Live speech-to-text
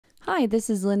Hi, this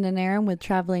is Linda and Aaron with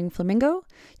Traveling Flamingo.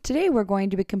 Today we're going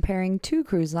to be comparing two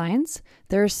cruise lines.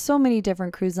 There are so many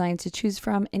different cruise lines to choose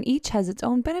from, and each has its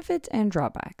own benefits and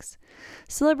drawbacks.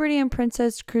 Celebrity and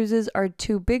Princess Cruises are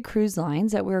two big cruise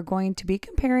lines that we're going to be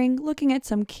comparing, looking at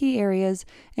some key areas,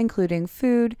 including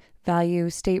food, value,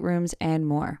 staterooms, and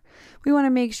more. We want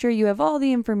to make sure you have all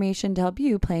the information to help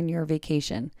you plan your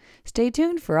vacation. Stay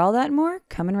tuned for all that and more,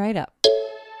 coming right up.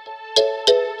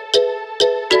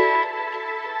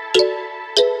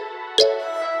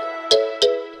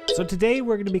 So today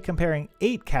we're going to be comparing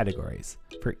 8 categories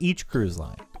for each cruise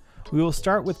line. We will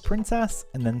start with Princess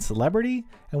and then Celebrity,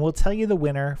 and we'll tell you the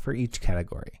winner for each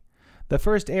category. The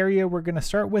first area we're going to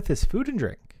start with is food and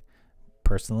drink.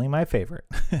 Personally, my favorite.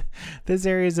 This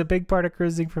area is a big part of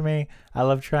cruising for me. I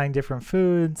love trying different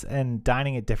foods and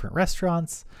dining at different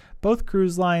restaurants. Both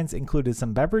cruise lines included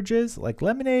some beverages like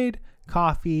lemonade,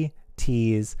 coffee,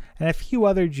 teas, and a few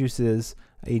other juices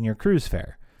in your cruise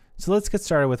fare. So let's get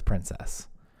started with Princess.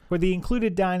 For the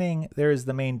included dining, there is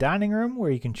the main dining room where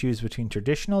you can choose between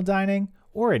traditional dining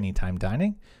or anytime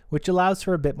dining, which allows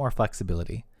for a bit more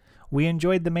flexibility. We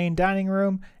enjoyed the main dining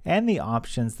room and the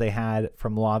options they had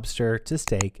from lobster to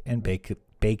steak and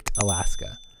baked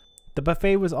Alaska. The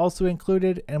buffet was also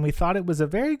included, and we thought it was a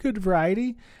very good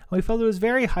variety, and we felt it was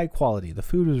very high quality. The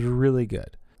food was really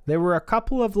good. There were a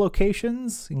couple of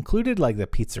locations included, like the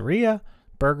pizzeria,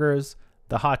 burgers,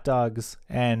 the hot dogs,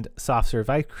 and soft serve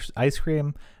ice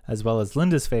cream, as well as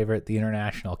Linda's favorite, the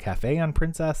International Cafe on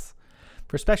Princess.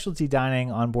 For specialty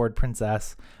dining on board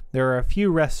Princess, there are a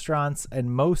few restaurants,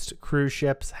 and most cruise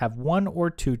ships have 1 or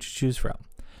 2 to choose from.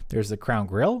 There's the Crown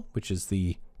Grill, which is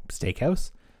the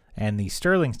steakhouse, and the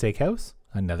Sterling Steakhouse,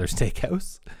 another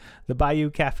steakhouse, the Bayou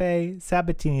Cafe,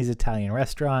 Sabatini's Italian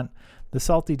Restaurant, the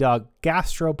Salty Dog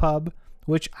Gastropub,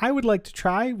 which I would like to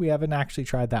try. We haven't actually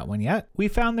tried that one yet. We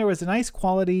found there was a nice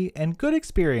quality and good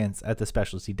experience at the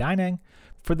specialty dining.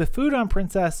 For the food on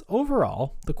Princess,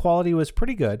 overall, the quality was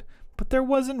pretty good, but there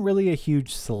wasn't really a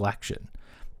huge selection.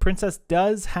 Princess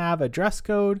does have a dress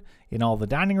code in all the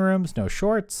dining rooms: no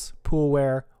shorts, pool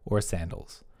wear, or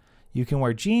sandals. You can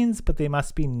wear jeans, but they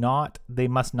must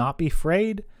not be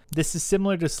frayed. This is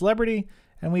similar to Celebrity,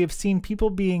 and we have seen people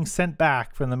being sent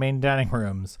back from the main dining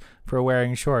rooms for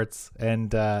wearing shorts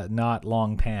and not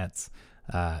long pants.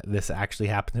 This actually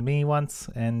happened to me once,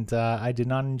 and I did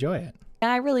not enjoy it.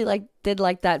 And I really did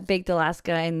like that baked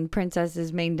Alaska in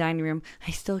Princess's main dining room. I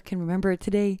still can remember it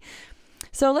today.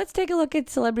 So let's take a look at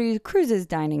Celebrity Cruises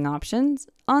dining options.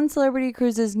 On Celebrity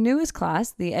Cruises' newest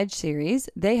class, the Edge series,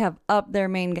 they have upped their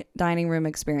main dining room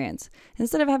experience.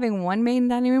 Instead of having one main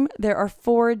dining room, there are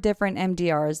 4 different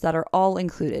MDRs that are all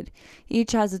included.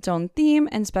 Each has its own theme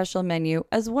and special menu,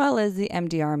 as well as the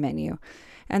MDR menu,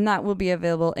 and that will be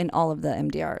available in all of the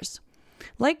MDRs.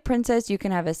 Like Princess, you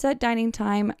can have a set dining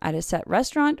time at a set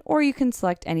restaurant, or you can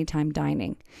select anytime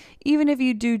dining. Even if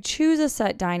you do choose a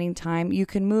set dining time, you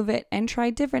can move it and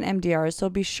try different MDRs, so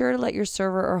be sure to let your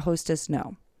server or hostess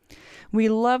know. We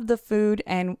love the food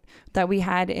and that we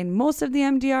had in most of the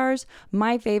MDRs.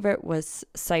 My favorite was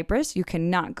Cyprus. You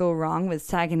cannot go wrong with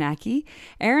Saganaki.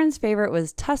 Aaron's favorite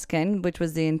was Tuscan, which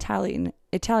was the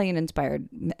Italian-inspired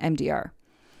MDR.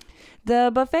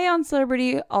 The buffet on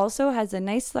Celebrity also has a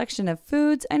nice selection of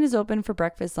foods and is open for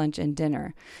breakfast, lunch, and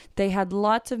dinner. They had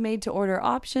lots of made-to-order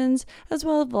options, as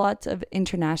well as lots of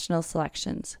international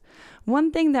selections. One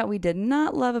thing that we did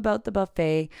not love about the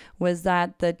buffet was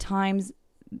that the times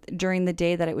during the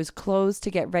day that it was closed to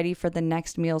get ready for the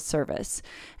next meal service.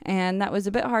 And that was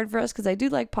a bit hard for us because I do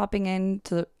like popping in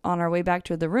on our way back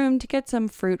to the room to get some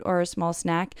fruit or a small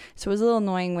snack. So it was a little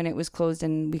annoying when it was closed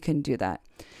and we couldn't do that.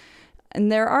 And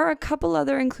there are a couple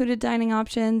other included dining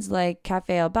options like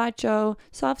Cafe El Bacho,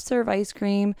 soft serve ice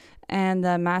cream, and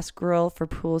the Mass Grill for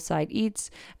poolside eats,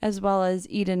 as well as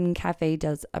Eden Cafe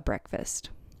does a breakfast.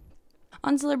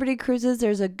 On Celebrity Cruises,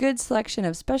 there's a good selection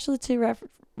of specialty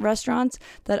restaurants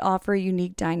that offer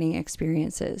unique dining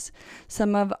experiences.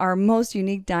 Some of our most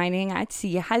unique dining I'd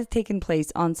see has taken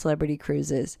place on Celebrity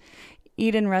Cruises.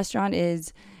 Eden Restaurant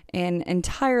is an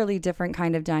entirely different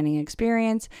kind of dining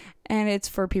experience, and it's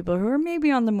for people who are maybe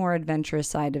on the more adventurous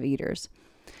side of eaters.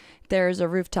 There's a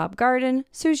rooftop garden,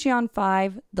 sushi on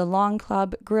 5, the Long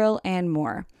Club, grill, and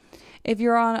more. If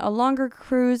you're on a longer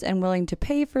cruise and willing to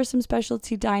pay for some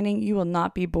specialty dining, you will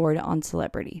not be bored on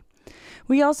Celebrity.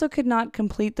 We also could not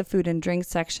complete the food and drink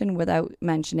section without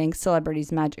mentioning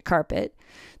Celebrity's Magic Carpet.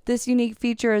 This unique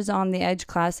feature is on the Edge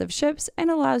class of ships and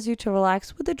allows you to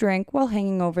relax with a drink while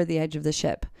hanging over the edge of the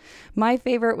ship. My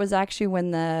favorite was actually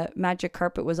when the Magic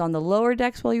Carpet was on the lower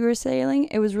decks while you were sailing.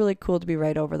 It was really cool to be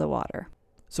right over the water.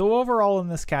 So overall in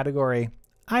this category,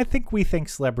 I think we think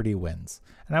Celebrity wins.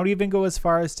 And I would even go as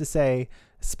far as to say,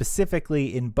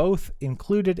 specifically in both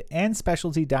included and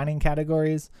specialty dining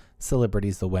categories,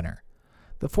 Celebrity's the winner.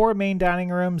 The 4 main dining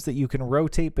rooms that you can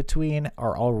rotate between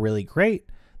are all really great.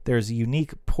 There's a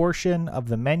unique portion of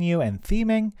the menu and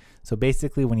theming. So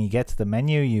basically when you get to the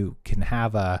menu, you can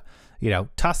have a,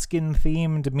 Tuscan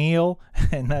themed meal,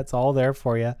 and that's all there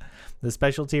for you. The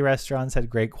specialty restaurants had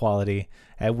great quality,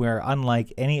 and we're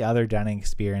unlike any other dining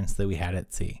experience that we had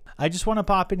at sea. I just want to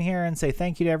pop in here and say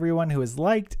thank you to everyone who has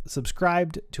liked,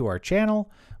 subscribed to our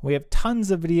channel. We have tons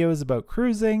of videos about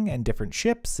cruising and different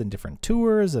ships and different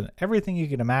tours and everything you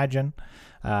can imagine.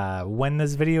 When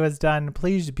this video is done,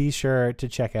 please be sure to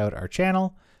check out our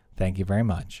channel. Thank you very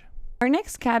much. Our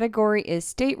next category is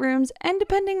staterooms, and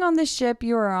depending on the ship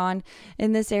you are on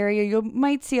in this area, you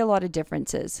might see a lot of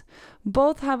differences.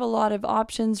 Both have a lot of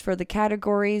options for the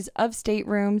categories of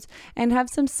staterooms and have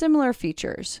some similar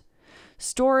features.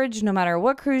 Storage, no matter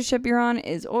what cruise ship you're on,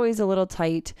 is always a little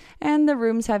tight, and the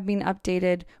rooms have been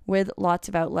updated with lots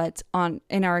of outlets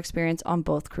in our experience on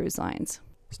both cruise lines.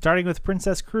 Starting with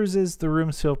Princess Cruises, the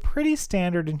rooms feel pretty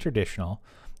standard and traditional.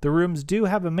 The rooms do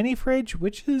have a mini fridge,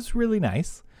 which is really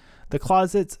nice. The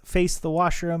closets face the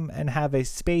washroom and have a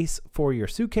space for your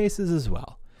suitcases as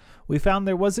well. We found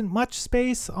there wasn't much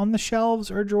space on the shelves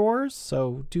or drawers,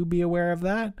 so do be aware of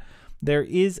that. There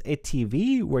is a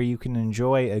TV where you can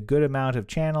enjoy a good amount of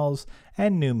channels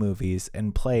and new movies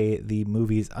and play the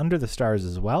movies Under the Stars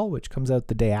as well, which comes out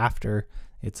the day after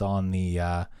it's on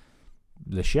the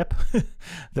ship.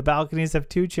 The balconies have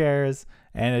 2 chairs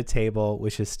and a table,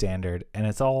 which is standard, and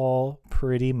it's all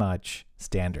pretty much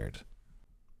standard.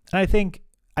 And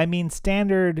I mean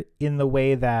standard in the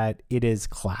way that it is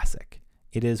classic.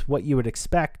 It is what you would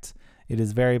expect. It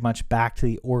is very much back to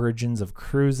the origins of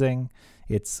cruising.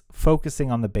 It's focusing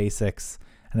on the basics,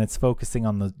 and it's focusing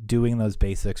on doing those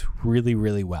basics really,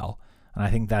 really well. And I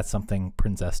think that's something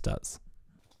Princess does.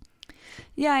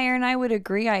 Yeah, Aaron, I would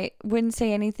agree. I wouldn't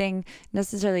say anything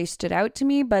necessarily stood out to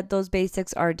me, but those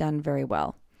basics are done very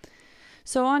well.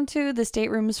 So on to the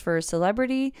staterooms for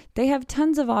Celebrity. They have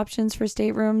tons of options for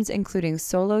staterooms, including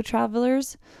solo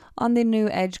travelers. On the new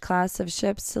Edge class of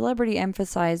ships, Celebrity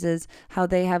emphasizes how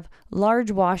they have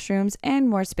large washrooms and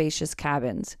more spacious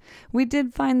cabins. We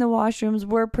did find the washrooms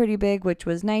were pretty big, which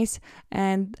was nice,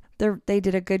 and they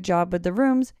did a good job with the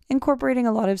rooms, incorporating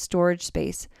a lot of storage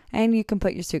space, and you can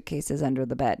put your suitcases under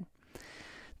the bed.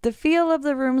 The feel of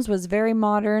the rooms was very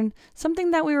modern.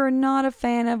 Something that we were not a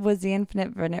fan of was the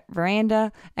infinite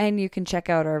veranda, and you can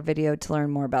check out our video to learn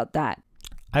more about that.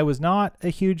 I was not a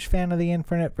huge fan of the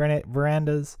infinite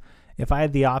verandas. If I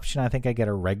had the option, I think I'd get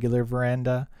a regular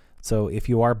veranda. So if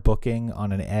you are booking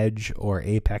on an Edge or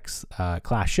Apex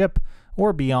class ship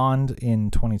or beyond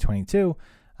in 2022,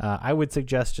 I would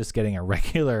suggest just getting a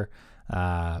regular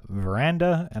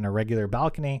veranda and a regular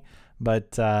balcony.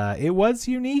 But it was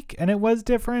unique and it was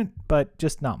different, but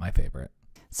just not my favorite.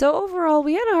 So overall,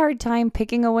 we had a hard time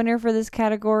picking a winner for this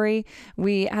category.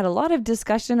 We had a lot of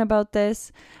discussion about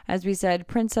this. As we said,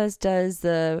 Princess does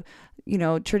the,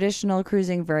 traditional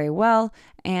cruising very well,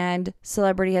 and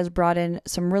Celebrity has brought in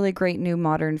some really great new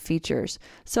modern features.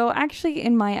 So actually,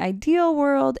 in my ideal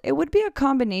world, it would be a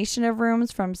combination of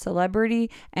rooms from Celebrity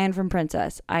and from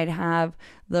Princess. I'd have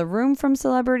the room from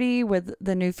Celebrity with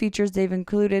the new features they've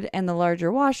included and the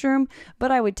larger washroom,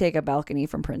 but I would take a balcony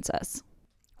from Princess.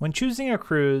 When choosing a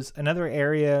cruise, another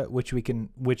area which can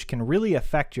really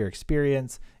affect your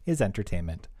experience is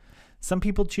entertainment. Some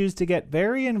people choose to get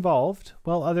very involved,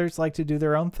 while others like to do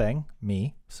their own thing,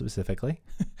 me specifically.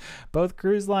 Both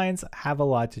cruise lines have a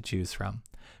lot to choose from.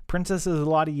 Princess has a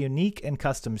lot of unique and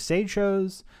custom stage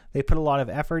shows. They put a lot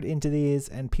of effort into these,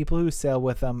 and people who sail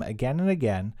with them again and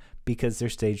again because their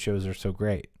stage shows are so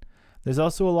great. There's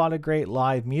also a lot of great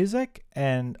live music,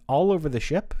 and all over the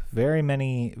ship,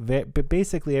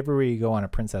 basically everywhere you go on a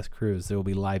Princess cruise, there will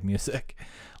be live music.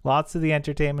 Lots of the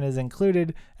entertainment is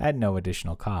included at no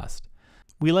additional cost.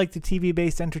 We like the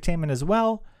TV-based entertainment as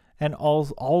well, and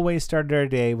always started our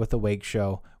day with a wake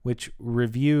show, which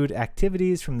reviewed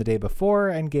activities from the day before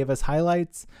and gave us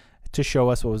highlights to show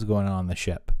us what was going on the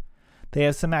ship. They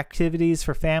have some activities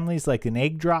for families like an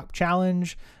egg drop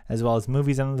challenge, as well as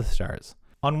movies under the stars.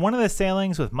 On one of the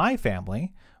sailings with my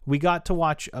family, we got to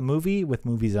watch a movie with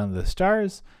movies under the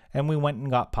stars, and we went and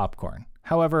got popcorn.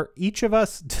 However, each of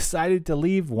us decided to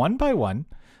leave one by one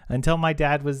until my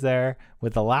dad was there,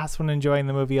 with the last one enjoying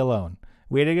the movie alone.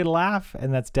 We had a good laugh,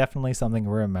 and that's definitely something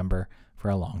we remember for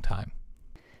a long time.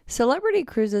 Celebrity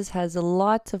Cruises has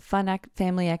lots of fun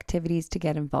family activities to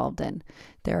get involved in.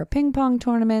 There are ping pong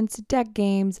tournaments, deck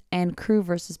games, and crew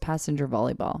versus passenger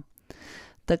volleyball.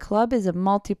 The club is a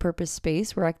multi-purpose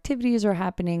space where activities are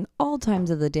happening all times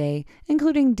of the day,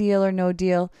 including Deal or No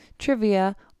Deal,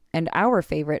 trivia, and our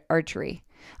favorite, archery.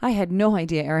 I had no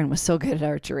idea Aaron was so good at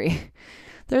archery.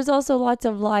 There's also lots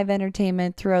of live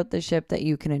entertainment throughout the ship that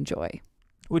you can enjoy.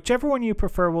 Whichever one you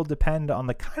prefer will depend on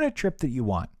the kind of trip that you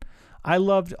want. I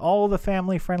loved all the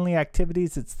family-friendly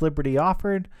activities that Celebrity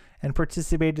offered and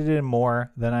participated in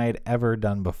more than I had ever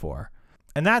done before.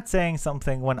 And that's saying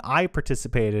something when I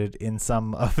participated in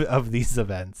some of these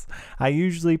events. I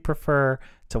usually prefer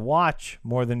to watch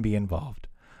more than be involved.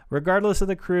 Regardless of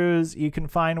the cruise, you can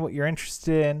find what you're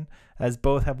interested in, as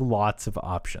both have lots of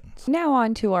options. Now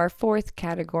on to our fourth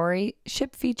category,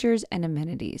 ship features and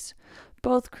amenities.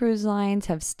 Both cruise lines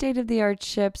have state-of-the-art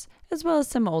ships as well as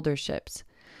some older ships.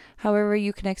 However,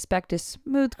 you can expect a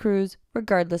smooth cruise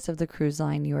regardless of the cruise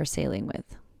line you are sailing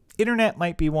with. Internet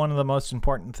might be one of the most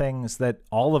important things that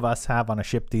all of us have on a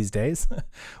ship these days.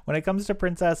 When it comes to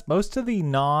Princess, most of the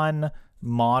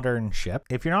non-modern ship,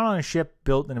 if you're not on a ship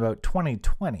built in about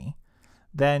 2020,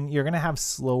 then you're going to have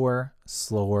slow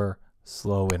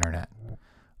internet.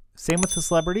 Same with the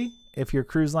Celebrity. If your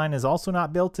cruise line is also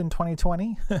not built in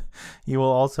 2020, you will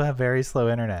also have very slow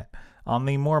internet. On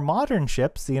the more modern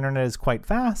ships, the internet is quite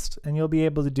fast, and you'll be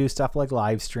able to do stuff like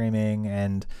live streaming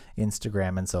and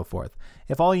Instagram and so forth.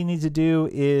 If all you need to do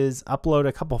is upload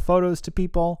a couple photos to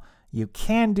people, you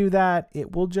can do that.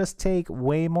 It will just take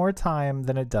way more time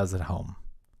than it does at home.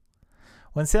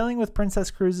 When sailing with Princess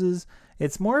Cruises,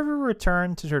 it's more of a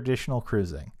return to traditional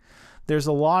cruising. There's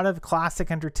a lot of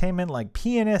classic entertainment like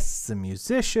pianists and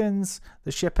musicians.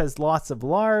 The ship has lots of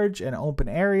large and open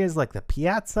areas like the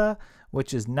piazza,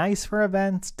 which is nice for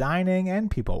events, dining, and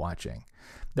people watching.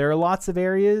 There are lots of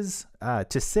areas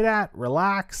to sit at,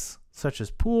 relax, such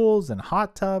as pools and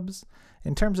hot tubs.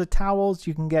 In terms of towels,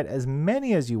 you can get as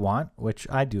many as you want, which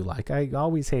I do like. I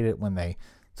always hate it when they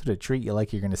sort of treat you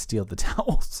like you're going to steal the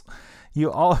towels.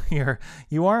 You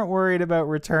aren't worried about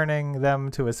returning them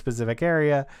to a specific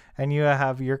area, and you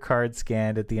have your card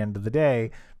scanned at the end of the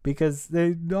day because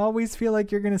they always feel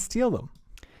like you're going to steal them.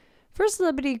 For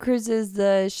Celebrity Cruises,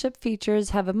 the ship features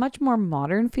have a much more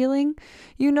modern feeling.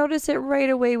 You notice it right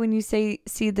away when you see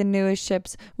the newest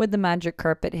ships with the magic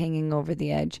carpet hanging over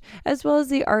the edge, as well as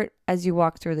the art as you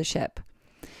walk through the ship.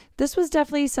 This was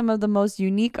definitely some of the most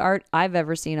unique art I've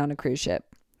ever seen on a cruise ship.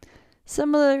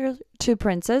 Similar to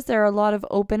Princess, there are a lot of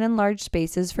open and large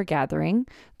spaces for gathering.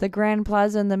 The Grand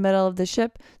Plaza in the middle of the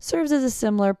ship serves as a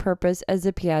similar purpose as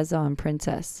the Piazza on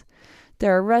Princess.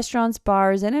 There are restaurants,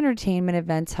 bars, and entertainment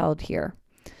events held here.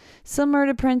 Similar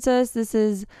to Princess,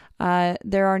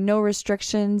 there are no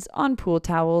restrictions on pool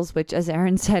towels, which, as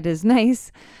Aaron said, is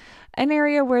nice. An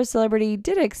area where Celebrity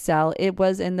did excel, it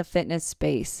was in the fitness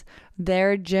space.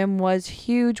 Their gym was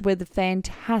huge with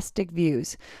fantastic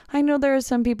views. I know there are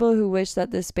some people who wish that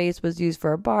this space was used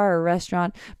for a bar or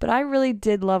restaurant, but I really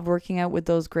did love working out with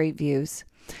those great views.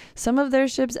 Some of their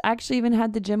ships actually even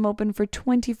had the gym open for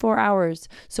 24 hours.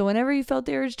 So whenever you felt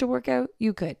the urge to work out,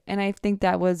 you could. And I think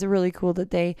that was really cool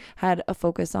that they had a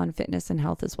focus on fitness and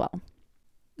health as well.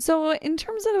 So in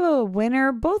terms of a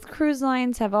winner, both cruise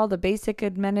lines have all the basic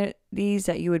amenities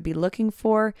that you would be looking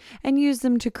for and use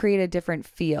them to create a different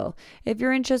feel. If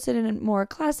you're interested in more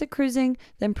classic cruising,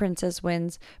 then Princess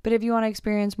wins. But if you want to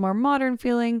experience more modern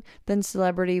feeling, then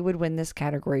Celebrity would win this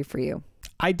category for you.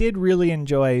 I did really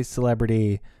enjoy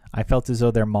Celebrity. I felt as though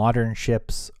their modern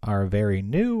ships are very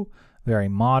new, very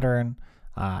modern.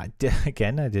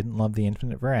 Again, I didn't love the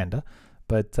infinite veranda,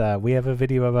 but we have a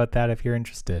video about that if you're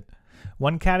interested.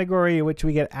 One category which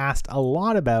we get asked a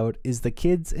lot about is the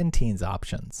kids and teens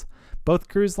options. Both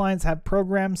cruise lines have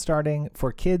programs starting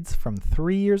for kids from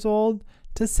 3 years old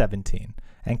to 17,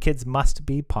 and kids must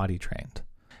be potty trained.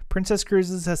 Princess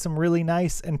Cruises has some really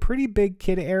nice and pretty big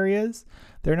kid areas.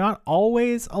 There are not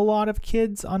always a lot of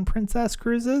kids on Princess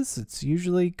Cruises. It's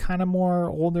usually kind of more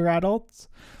older adults.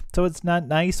 So it's a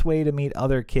nice way to meet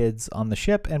other kids on the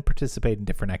ship and participate in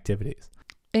different activities.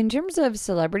 In terms of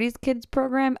Celebrity's kids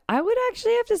program, I would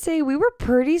actually have to say we were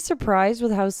pretty surprised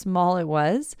with how small it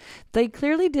was. They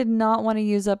clearly did not want to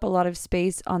use up a lot of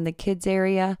space on the kids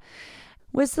area.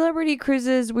 With Celebrity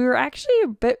Cruises, we were actually a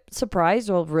bit surprised,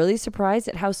 well, really surprised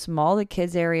at how small the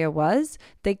kids area was.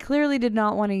 They clearly did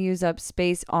not want to use up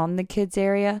space on the kids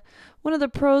area. One of the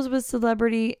pros with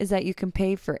Celebrity is that you can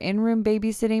pay for in-room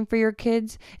babysitting for your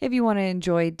kids if you want to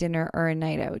enjoy dinner or a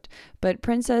night out. But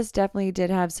Princess definitely did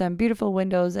have some beautiful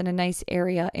windows and a nice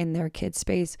area in their kids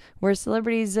space, where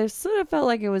Celebrities just sort of felt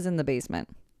like it was in the basement.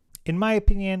 In my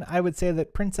opinion, I would say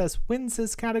that Princess wins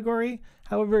this category.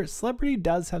 However, Celebrity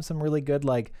does have some really good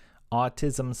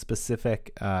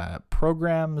autism-specific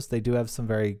programs. They do have some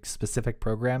very specific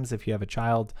programs if you have a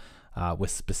child with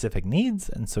specific needs,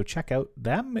 and so check out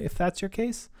them if that's your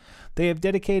case. They have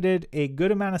dedicated a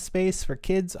good amount of space for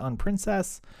kids on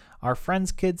Princess. Our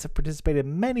friends' kids have participated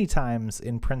many times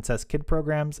in Princess Kid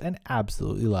programs and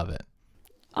absolutely love it.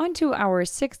 On to our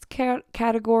sixth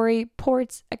category,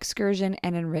 ports, excursion,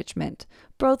 and enrichment.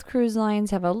 Both cruise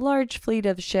lines have a large fleet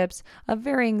of ships of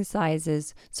varying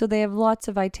sizes, so they have lots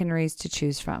of itineraries to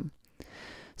choose from.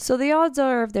 So the odds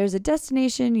are if there's a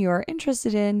destination you're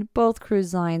interested in, both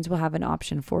cruise lines will have an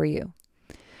option for you.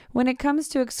 When it comes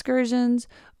to excursions,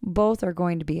 both are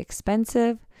going to be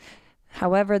expensive.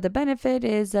 However, the benefit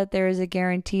is that there is a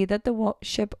guarantee that the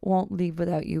ship won't leave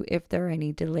without you if there are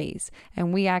any delays.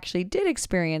 And we actually did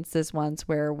experience this once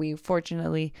where we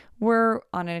fortunately were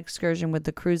on an excursion with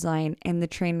the cruise line and the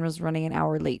train was running an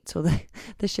hour late. So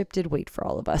the ship did wait for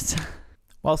all of us.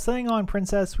 While staying on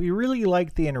Princess, we really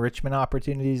liked the enrichment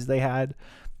opportunities they had.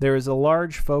 There is a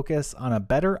large focus on a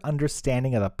better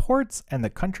understanding of the ports and the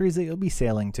countries that you'll be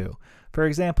sailing to. For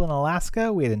example, in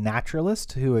Alaska, we had a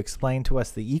naturalist who explained to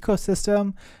us the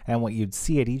ecosystem and what you'd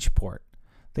see at each port.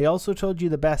 They also told you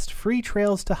the best free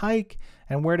trails to hike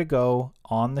and where to go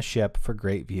on the ship for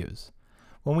great views.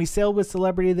 When we sailed with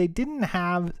Celebrity, they didn't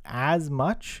have as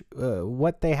much.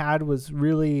 What they had was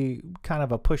really kind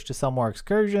of a push to sell more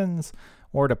excursions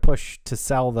or to push to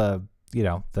sell the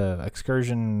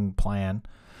excursion plan.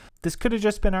 This could have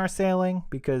just been our sailing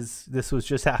because this was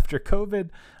just after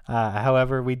COVID.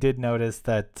 However, we did notice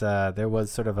that there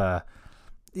was sort of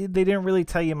they didn't really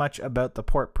tell you much about the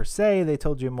port per se. They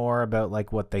told you more about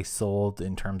like what they sold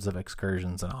in terms of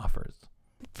excursions and offers.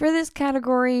 For this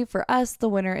category, for us, the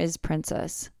winner is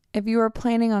Princess. If you are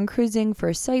planning on cruising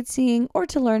for sightseeing or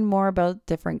to learn more about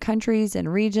different countries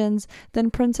and regions,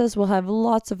 then Princess will have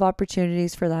lots of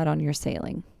opportunities for that on your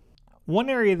sailing. One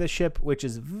area of the ship which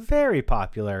is very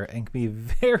popular and can be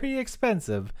very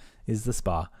expensive is the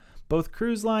spa. Both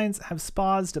cruise lines have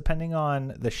spas depending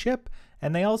on the ship,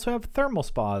 and they also have thermal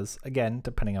spas, again,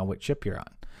 depending on which ship you're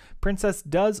on. Princess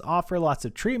does offer lots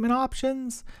of treatment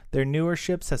options. Their newer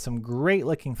ships have some great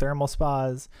looking thermal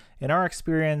spas. In our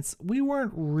experience, we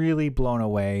weren't really blown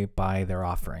away by their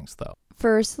offerings though.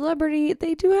 For Celebrity,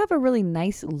 they do have a really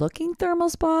nice looking thermal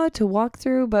spa to walk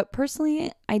through, but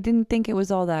personally, I didn't think it was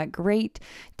all that great.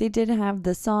 They did have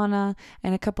the sauna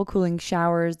and a couple cooling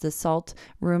showers, the salt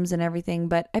rooms and everything,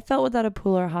 but I felt without a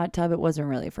pool or hot tub, it wasn't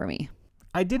really for me.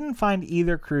 I didn't find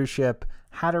either cruise ship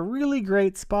had a really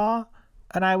great spa,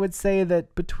 and I would say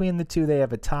that between the two, they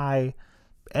have a tie.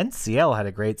 NCL had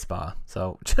a great spa,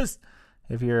 so just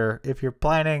if you're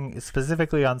planning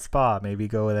specifically on spa, maybe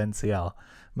go with NCL.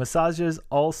 Massages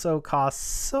also cost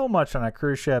so much on a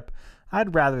cruise ship.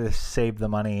 I'd rather save the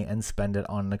money and spend it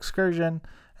on an excursion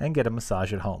and get a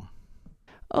massage at home.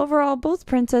 Overall, both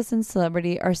Princess and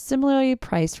Celebrity are similarly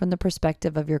priced from the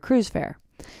perspective of your cruise fare.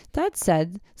 That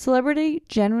said, Celebrity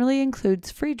generally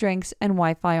includes free drinks and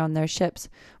Wi-Fi on their ships,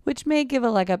 which may give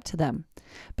a leg up to them.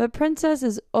 But Princess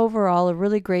is overall a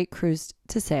really great cruise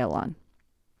to sail on.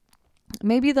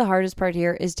 Maybe the hardest part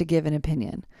here is to give an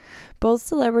opinion. Both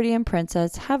Celebrity and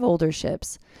Princess have older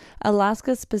ships.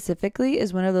 Alaska specifically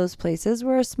is one of those places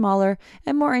where a smaller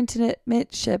and more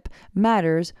intimate ship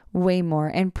matters way more,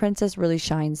 and Princess really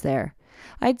shines there.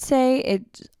 I'd say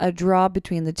it's a draw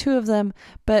between the two of them,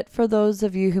 but for those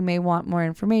of you who may want more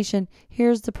information,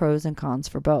 here's the pros and cons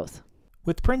for both.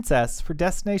 With Princess, for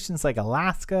destinations like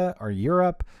Alaska or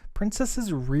Europe, Princess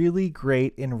is really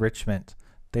great enrichment.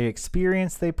 The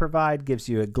experience they provide gives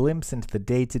you a glimpse into the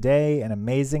day-to-day and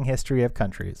amazing history of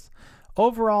countries.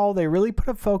 Overall, they really put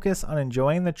a focus on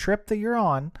enjoying the trip that you're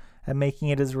on and making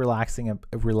it as relaxing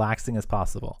as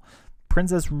possible.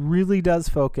 Princess really does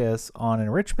focus on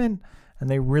enrichment, and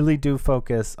they really do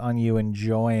focus on you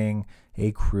enjoying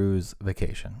a cruise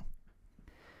vacation.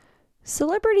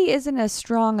 Celebrity isn't as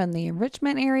strong on the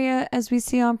enrichment area as we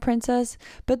see on Princess,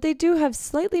 but they do have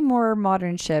slightly more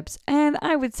modern ships, and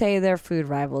I would say their food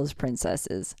rivals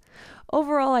Princesses.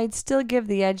 Overall, I'd still give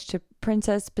the edge to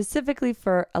Princess specifically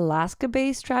for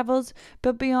Alaska-based travels,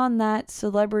 but beyond that,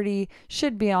 Celebrity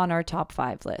should be on our top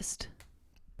 5 list.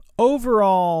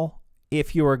 Overall,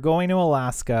 if you are going to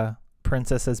Alaska,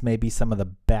 Princess has maybe some of the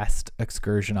best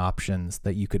excursion options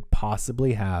that you could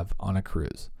possibly have on a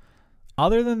cruise.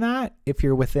 Other than that, if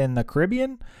you're within the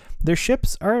Caribbean, their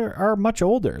ships are much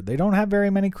older. They don't have very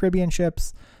many Caribbean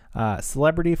ships.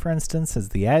 Celebrity, for instance, has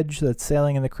the Edge that's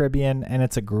sailing in the Caribbean, and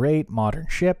it's a great modern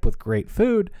ship with great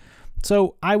food.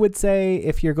 So I would say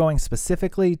if you're going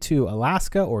specifically to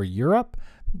Alaska or Europe,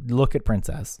 look at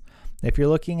Princess. If you're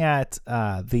looking at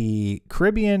the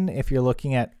Caribbean, if you're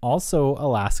looking at also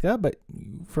Alaska, but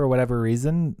for whatever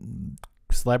reason,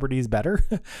 Celebrity is better,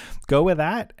 go with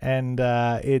that. And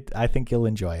I think you'll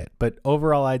enjoy it. But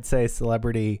overall, I'd say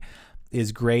Celebrity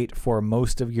is great for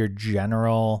most of your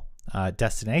general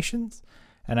destinations.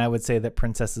 And I would say that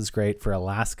Princess is great for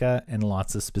Alaska and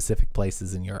lots of specific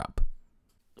places in Europe.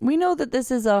 We know that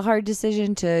this is a hard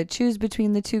decision to choose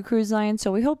between the two cruise lines,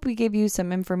 so we hope we gave you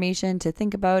some information to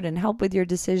think about and help with your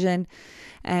decision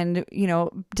and,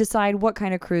 decide what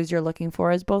kind of cruise you're looking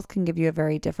for, as both can give you a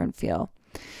very different feel.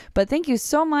 But thank you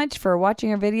so much for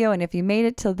watching our video, and if you made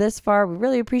it till this far, we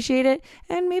really appreciate it,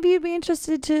 and maybe you'd be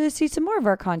interested to see some more of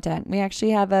our content. We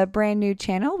actually have a brand new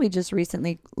channel we just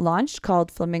recently launched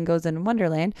called Flamingos in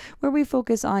Wonderland, where we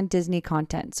focus on Disney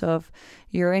content. So if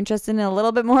you're interested in a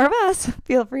little bit more of us,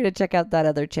 feel free to check out that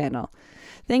other channel.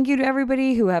 Thank you to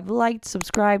everybody who have liked,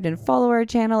 subscribed, and follow our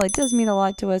channel. It does mean a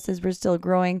lot to us as we're still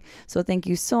growing, so thank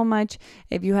you so much.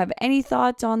 If you have any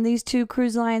thoughts on these two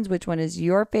cruise lines, which one is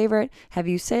your favorite? Have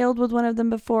you sailed with one of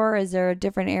them before? Is there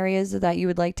different areas that you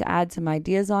would like to add some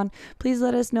ideas on? Please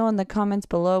let us know in the comments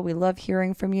below. We love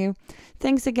hearing from you.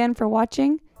 Thanks again for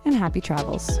watching, and happy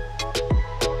travels.